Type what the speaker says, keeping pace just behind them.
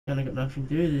kind of got nothing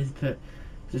to do with this, but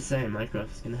just saying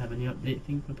Minecraft's going to have a new update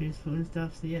thing for PS4 and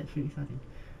stuff, so yeah, it's pretty exciting.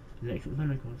 The next one,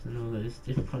 of course, and all those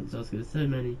different consoles, because there's so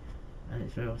many, and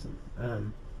it's very awesome.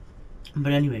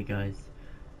 But anyway, guys,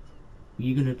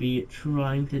 you're going to be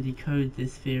trying to decode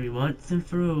this theory once and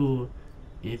for all,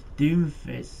 if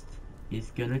Doomfist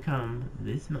is going to come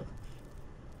this month.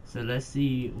 So let's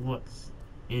see what's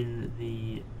in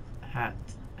the hat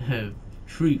of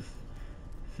truth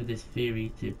for this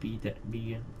theory to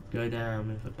go down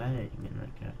with a bang, and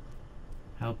like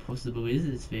how possible is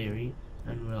this theory,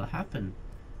 and will it happen?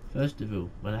 First of all,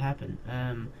 will it happen?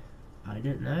 I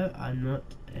don't know. I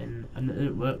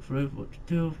don't work for Overwatch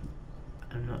 2.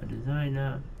 I'm not a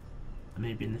designer.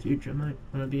 Maybe in the future I might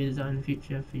want to be a designer in the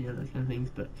future for, you know, those kind of things,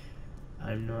 but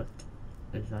I'm not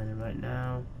a designer right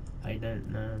now. I don't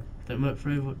know. Don't work for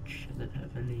Overwatch. I don't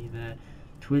have any of their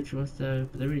Twitch or so,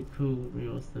 but they're really cool, really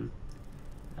awesome.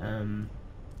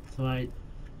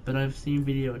 But I've seen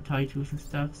video titles and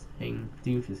stuff saying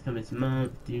Doomfist coming this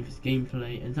month, Doomfist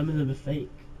gameplay, and some of them are fake,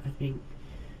 I think.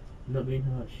 I'm not being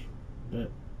harsh,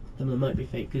 but some of them might be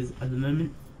fake, because at the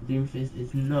moment Doomfist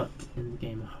is not in the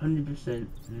game, 100%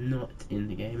 not in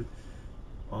the game.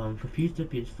 On computer,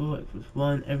 PS4, Xbox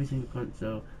One, every single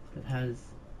console that has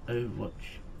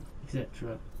Overwatch,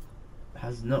 etc.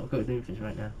 has not got Doomfist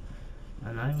right now.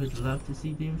 And I would love to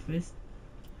see Doomfist,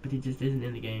 but he just isn't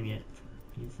in the game yet.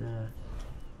 He's a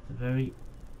very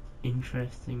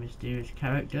interesting, mysterious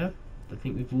character. I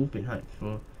think we've all been hyped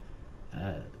for.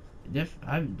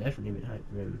 I've definitely been hyped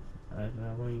for him.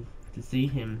 I've wanted to see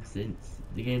him since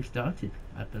the game started.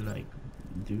 I've been like,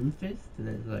 Doomfist? And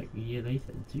then it's like a year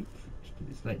later, Doomfist.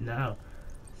 It's like now.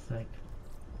 It's like,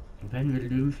 when will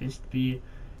Doomfist be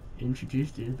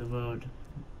introduced into the world?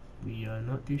 We are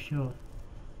not too sure.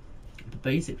 But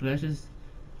basically,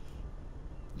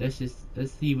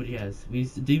 let's see what he has.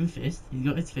 He's the Doomfist. He's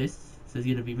got his fists, so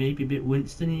he's gonna be maybe a bit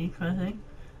Winston-y kind of thing,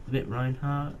 a bit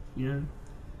Reinhardt, you know,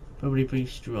 probably pretty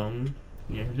strong.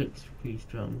 You know, he looks pretty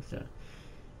strong, so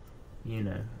you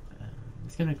know,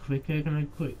 it's kind of quicker, kind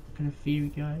of quick, kind of theory,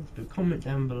 guys. But comment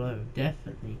down below,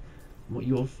 definitely, what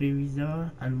your theories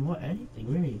are and what anything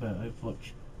really about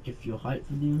Overwatch. If you're hyped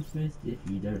for Doomfist, if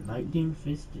you don't like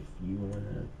Doomfist, if you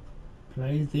wanna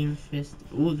play Doomfist,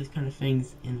 all these kind of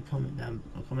things in the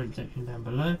comment section down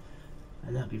below,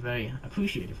 and that'd be very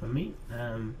appreciated from me.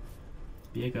 But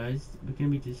yeah, guys, we're gonna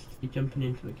be jumping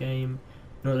into a game,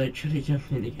 not literally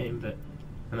jumping in the game, but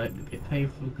I might be a bit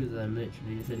painful because I'm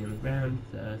literally just sitting on the ground,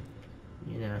 so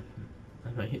you know,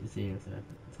 I might hit the ceiling.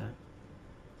 So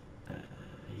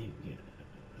here we go.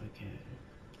 Okay.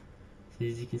 So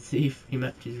as you can see, 3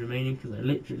 matches remaining because I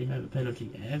literally have a penalty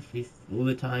all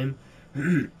the time.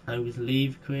 I always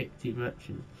leave quick too much,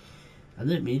 and I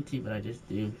don't mean to, but I just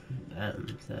do.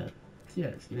 So yeah,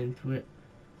 let's get into it.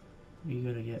 We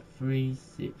gotta get 3,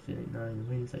 6, 8, 9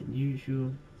 wins like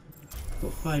usual.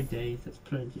 Got 5 days, that's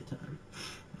plenty of time.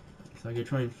 So I'm gonna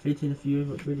try and fit in a few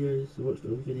Overwatch videos,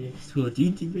 Watchdog videos, Call of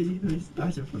Duty videos,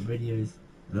 Battlefield videos,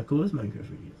 and of course Minecraft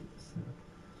videos. So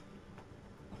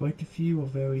quite a few. I'll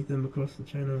vary them across the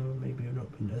channel. Maybe I've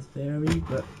not been as varied,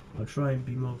 but I'll try and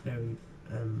be more varied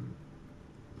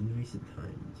in recent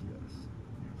times, yes.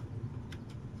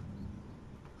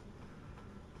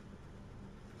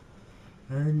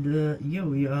 And yeah,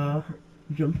 we are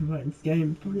jumping right into this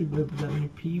game. Probably won't be that many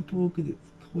people because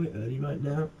it's quite early right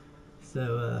now.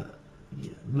 So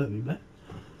yeah, won't be back.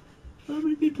 How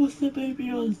many people said baby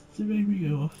on to make me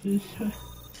go off this?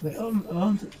 Like, oh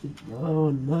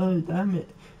no, damn it.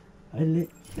 Dang it,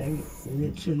 I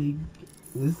literally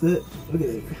was it.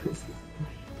 Okay.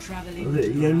 Traveling.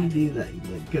 You only do that, you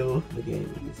like go off the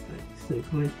game and it's like so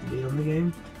close to being on the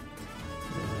game.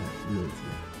 No, it's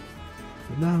not.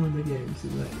 But now I'm on the game, so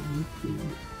like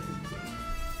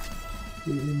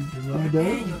in Dorado,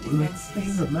 my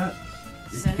favourite map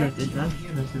is Graded Map,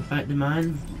 because in fact the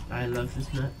man, I love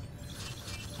this map.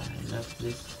 I love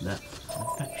this map.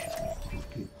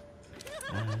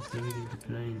 So we're going to be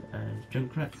playing as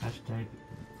Junkrat, hashtag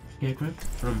Scarecrow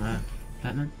from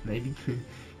Batman, maybe.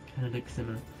 Kind of looks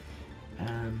similar.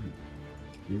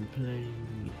 We're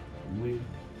playing with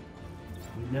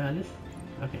Alice.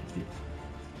 Okay, let's do this.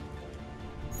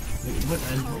 A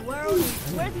world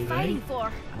worth fighting for.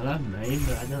 I love May,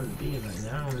 but I don't want to be it right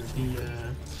now. I want to be,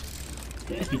 yeah,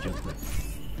 let's be Junkrat.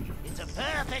 It's a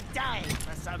perfect day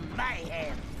for some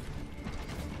mayhem.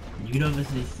 You can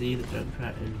obviously see the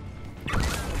Junkrat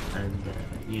and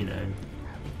you know,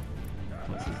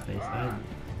 what's his face?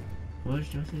 What's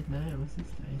his name? What's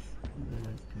his face?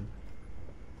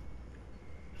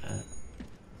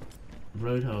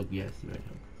 Roadhog, yes,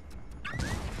 Roadhog.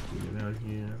 around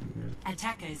here. Yeah.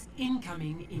 Attackers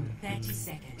incoming in 30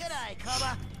 seconds. G'day,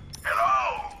 cobber.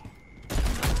 Hello!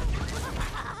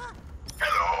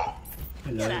 Hello!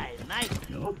 Hello. G'day, mate.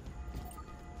 Hello.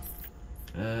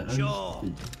 Sure.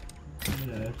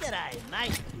 Hello. G'day,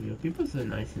 mate. Your people are so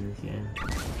nice in this game.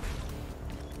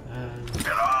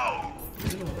 Hello!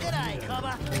 G'day,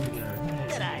 cobber. Hey.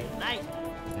 G'day, mate.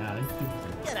 Yeah, these people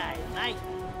are G'day, mate.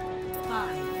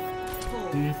 5,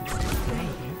 4, serious.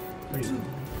 Pretty good.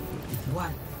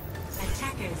 1.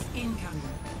 Attackers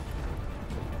incoming.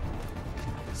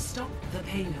 Stop the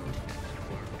payload.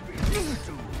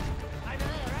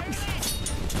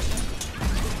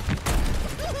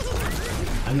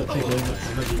 I'm not playing Overwatch,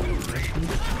 I'm not doing Overwatch. I'm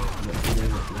not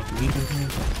playing Overwatch like a week ago.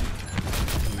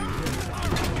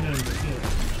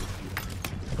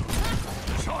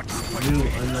 Real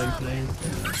online players.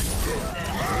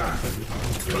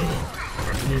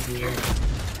 Real players.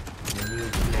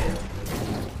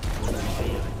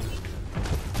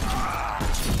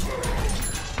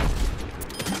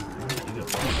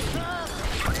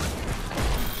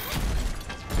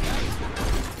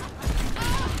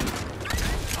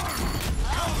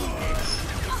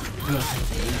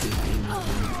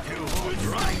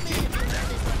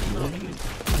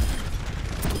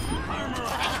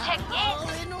 All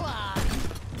in one.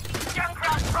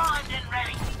 Junkrat primed and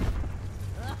ready.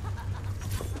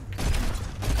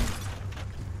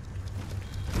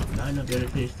 Might not be able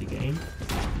to finish the game,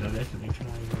 but I'll definitely try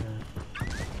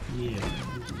yeah.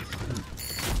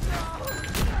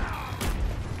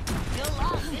 You'll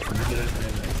love this. I'm gonna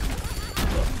play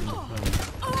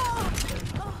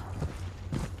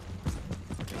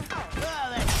Well,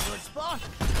 that's a good spot.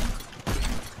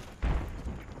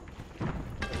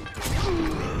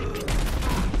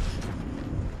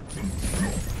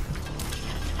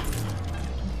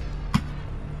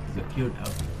 Get killed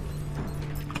out.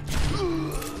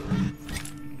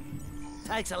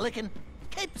 Takes a licking,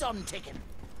 keeps on ticking.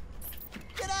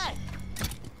 G'day.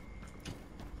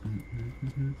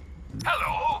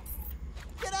 Hello!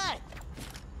 G'day.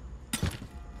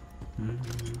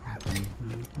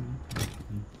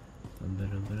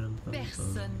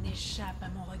 Personne n'échappe à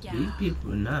mon regard. These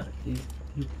people are not. These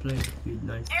people play good,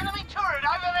 nice people. Enemy turret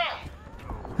over there.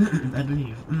 I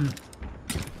believe.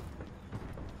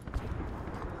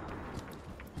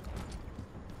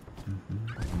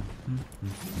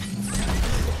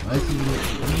 I see what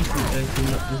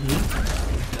you up to here.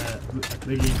 A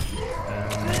British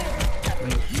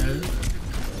radio show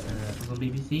on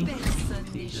BBC. Personne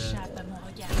n'échappe à mon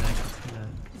regard.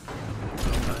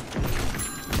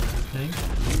 Okay.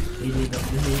 They did up to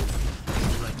here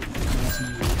like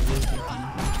 20 years ago,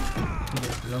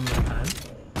 a long time.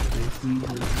 They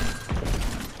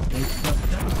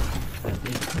fucked up.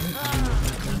 They couldn't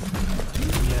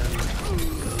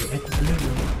the episode of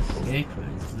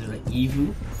Scarecrows, they're like evil,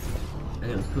 and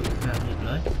it was called The Family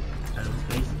Blood, and it was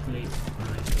basically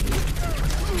like,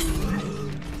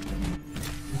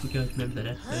 if you guys remember that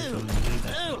episode from way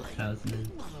back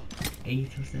 2008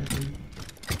 or 7,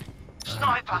 it was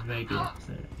a very good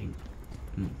episode, I think.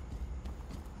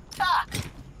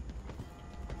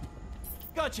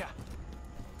 Gotcha.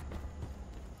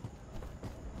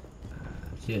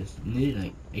 So yeah, it's nearly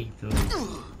like 8 or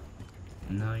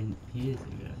 9 years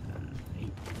ago, 8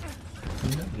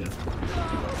 years ago.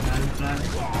 Time flies.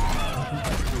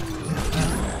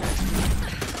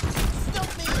 Stop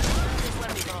me. This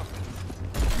one before.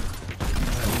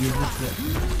 You look at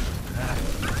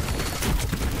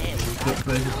Yeah, you got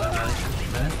frozen by life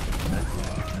there.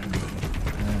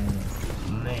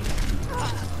 Mate.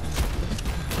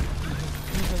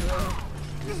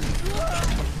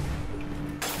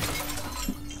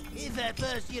 if at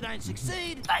first you don't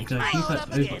succeed, I think that's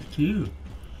Overwatch 2.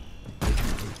 It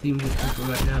seems like people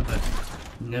right now, but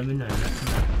you never know.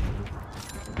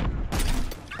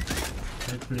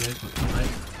 Hopefully Overwatch 2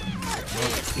 might.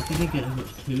 Well, if you did get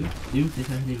Overwatch 2, doomfist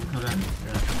hasn't even come out.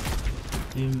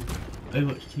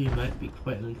 Overwatch 2 might be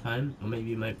quite a long time, or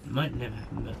maybe it might never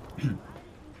happen, but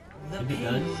The if it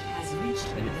payload does, has reached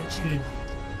then the it chip. could.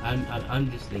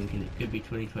 I'm just thinking it could be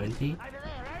 2020,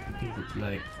 because it's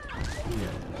like, you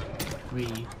know, 2.5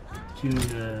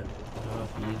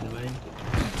 years away.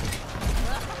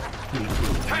 Pretty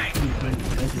cool. 220,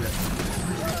 that's it.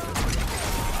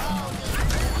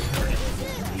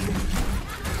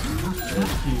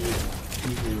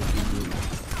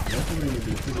 That's going to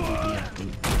be pretty big, I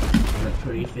think. Like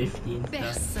 2050 and stuff.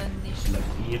 Personne n'échappe. Like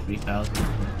year 3000.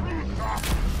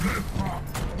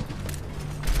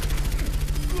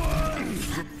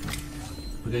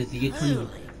 Because you get 20.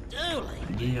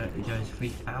 Yeah, it goes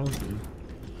 3000.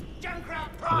 Junkrat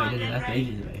Oh wait, no, that's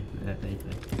ages away. That's ages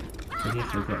away. I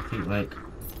guess I've got to think like,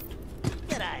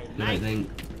 G'day, I mate. think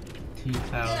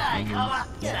G'day, Cobber.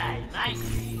 G'day, mate.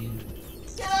 2017,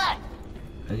 G'day.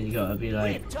 and you gotta be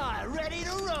like, Whip tire ready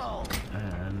to roll.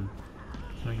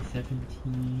 2017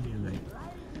 and like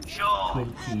Sure.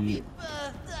 20,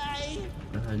 Birthday.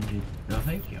 100. No,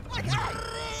 thank you. Like a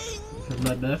ring. It's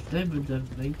my birthday, but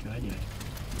thank you anyway.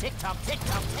 Tick tock, tick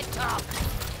tock, tick tock.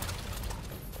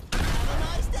 Have a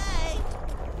nice day.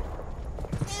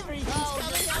 Everything's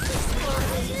coming up this morning,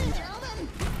 ladies and gentlemen.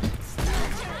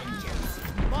 Start your engines.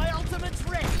 My ultimate's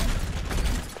ready.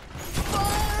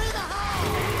 Fire in the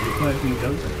hole. There's quite a few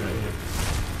jumps right here.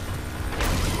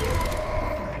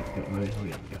 Got my, oh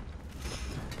yeah, we go.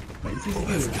 Right, this is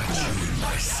good.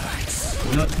 My sights.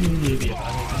 We're not too newbie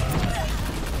about it.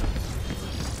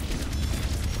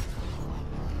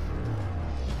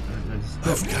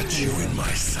 I've got you in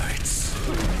my sights.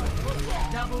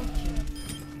 Double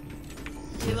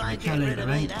kill. You My ain't get challenge, rid of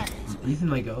me, right? that. These are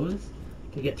my goals.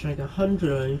 To get to rank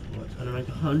 100 on Overwatch and rank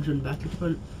 100 in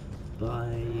Battlefront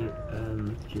by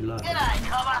July. G'day,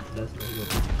 Cobber. That's my goal.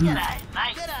 G'day,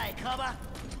 mate. G'day, Cobber.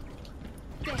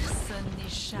 Personne Yeah,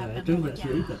 n'échappe I à do mon that too,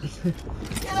 regard. but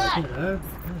G'day. hello.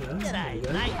 G'day,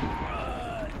 There mate.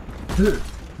 we go.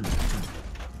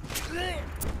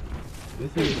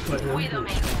 This is quite nice.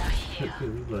 Widowmaker here.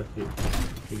 Hopefully worth it.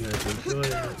 You guys enjoy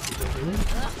it.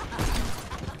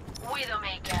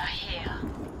 Widowmaker here.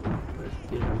 Let's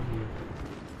get on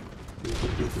here.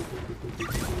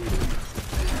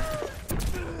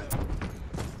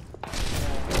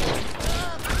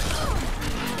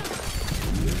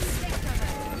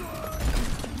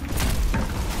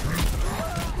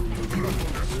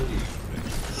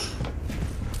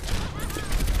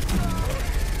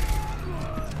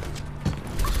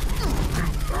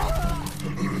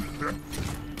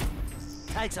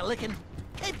 Takes a licking,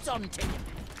 keeps on ticking.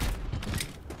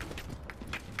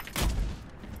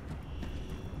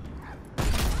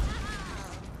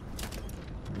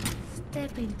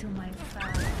 Step into my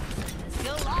fire.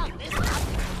 You'll like this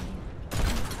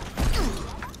one.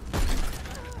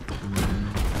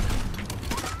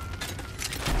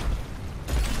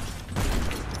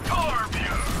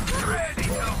 Torview. Ready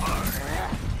to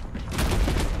work.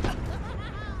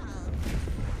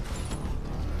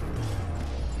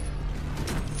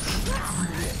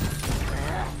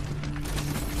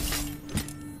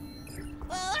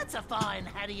 Well, that's a fine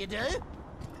how do you do.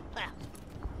 Well,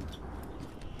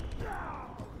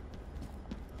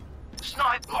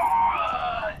 Sniper.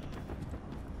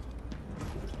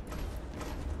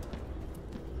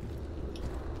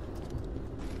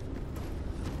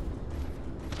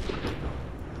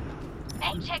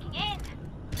 hey, checking in.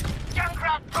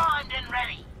 Junkrat primed and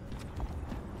ready.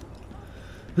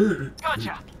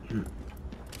 Gotcha.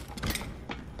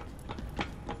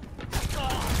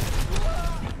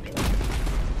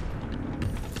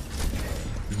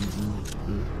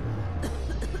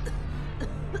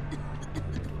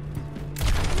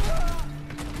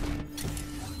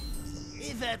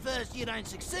 If at first you don't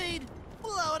succeed,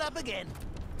 blow it up again.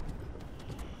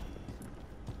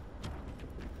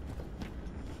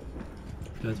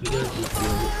 Guys, we gotta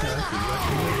do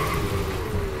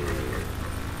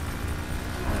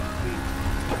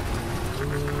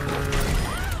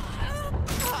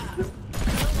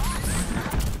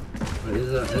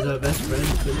Is our best friend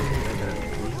filming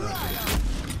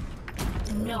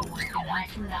No one can hide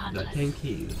from the got hunters. 10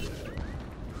 keys.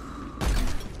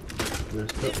 We're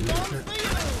stuck in the Bombs chat. for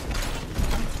you.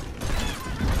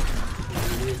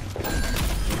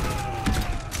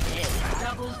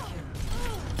 Double kill.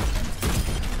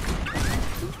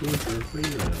 This game's for free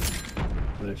round.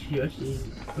 But she actually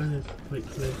runs quite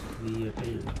close to the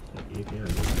payload.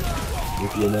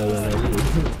 If you know what I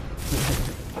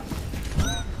mean.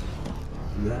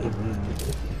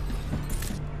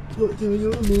 What do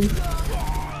you mean?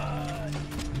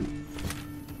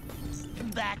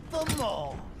 Back for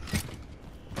more.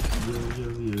 Yo yo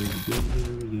yo yo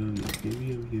yo yo yo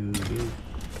yo yo yo.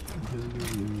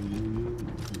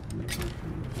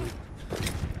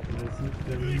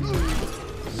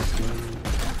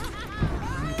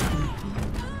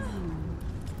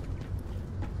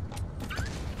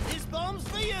 This bomb's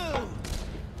for you.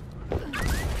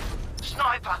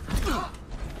 Sniper.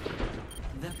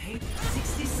 The pay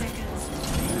 60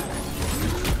 seconds.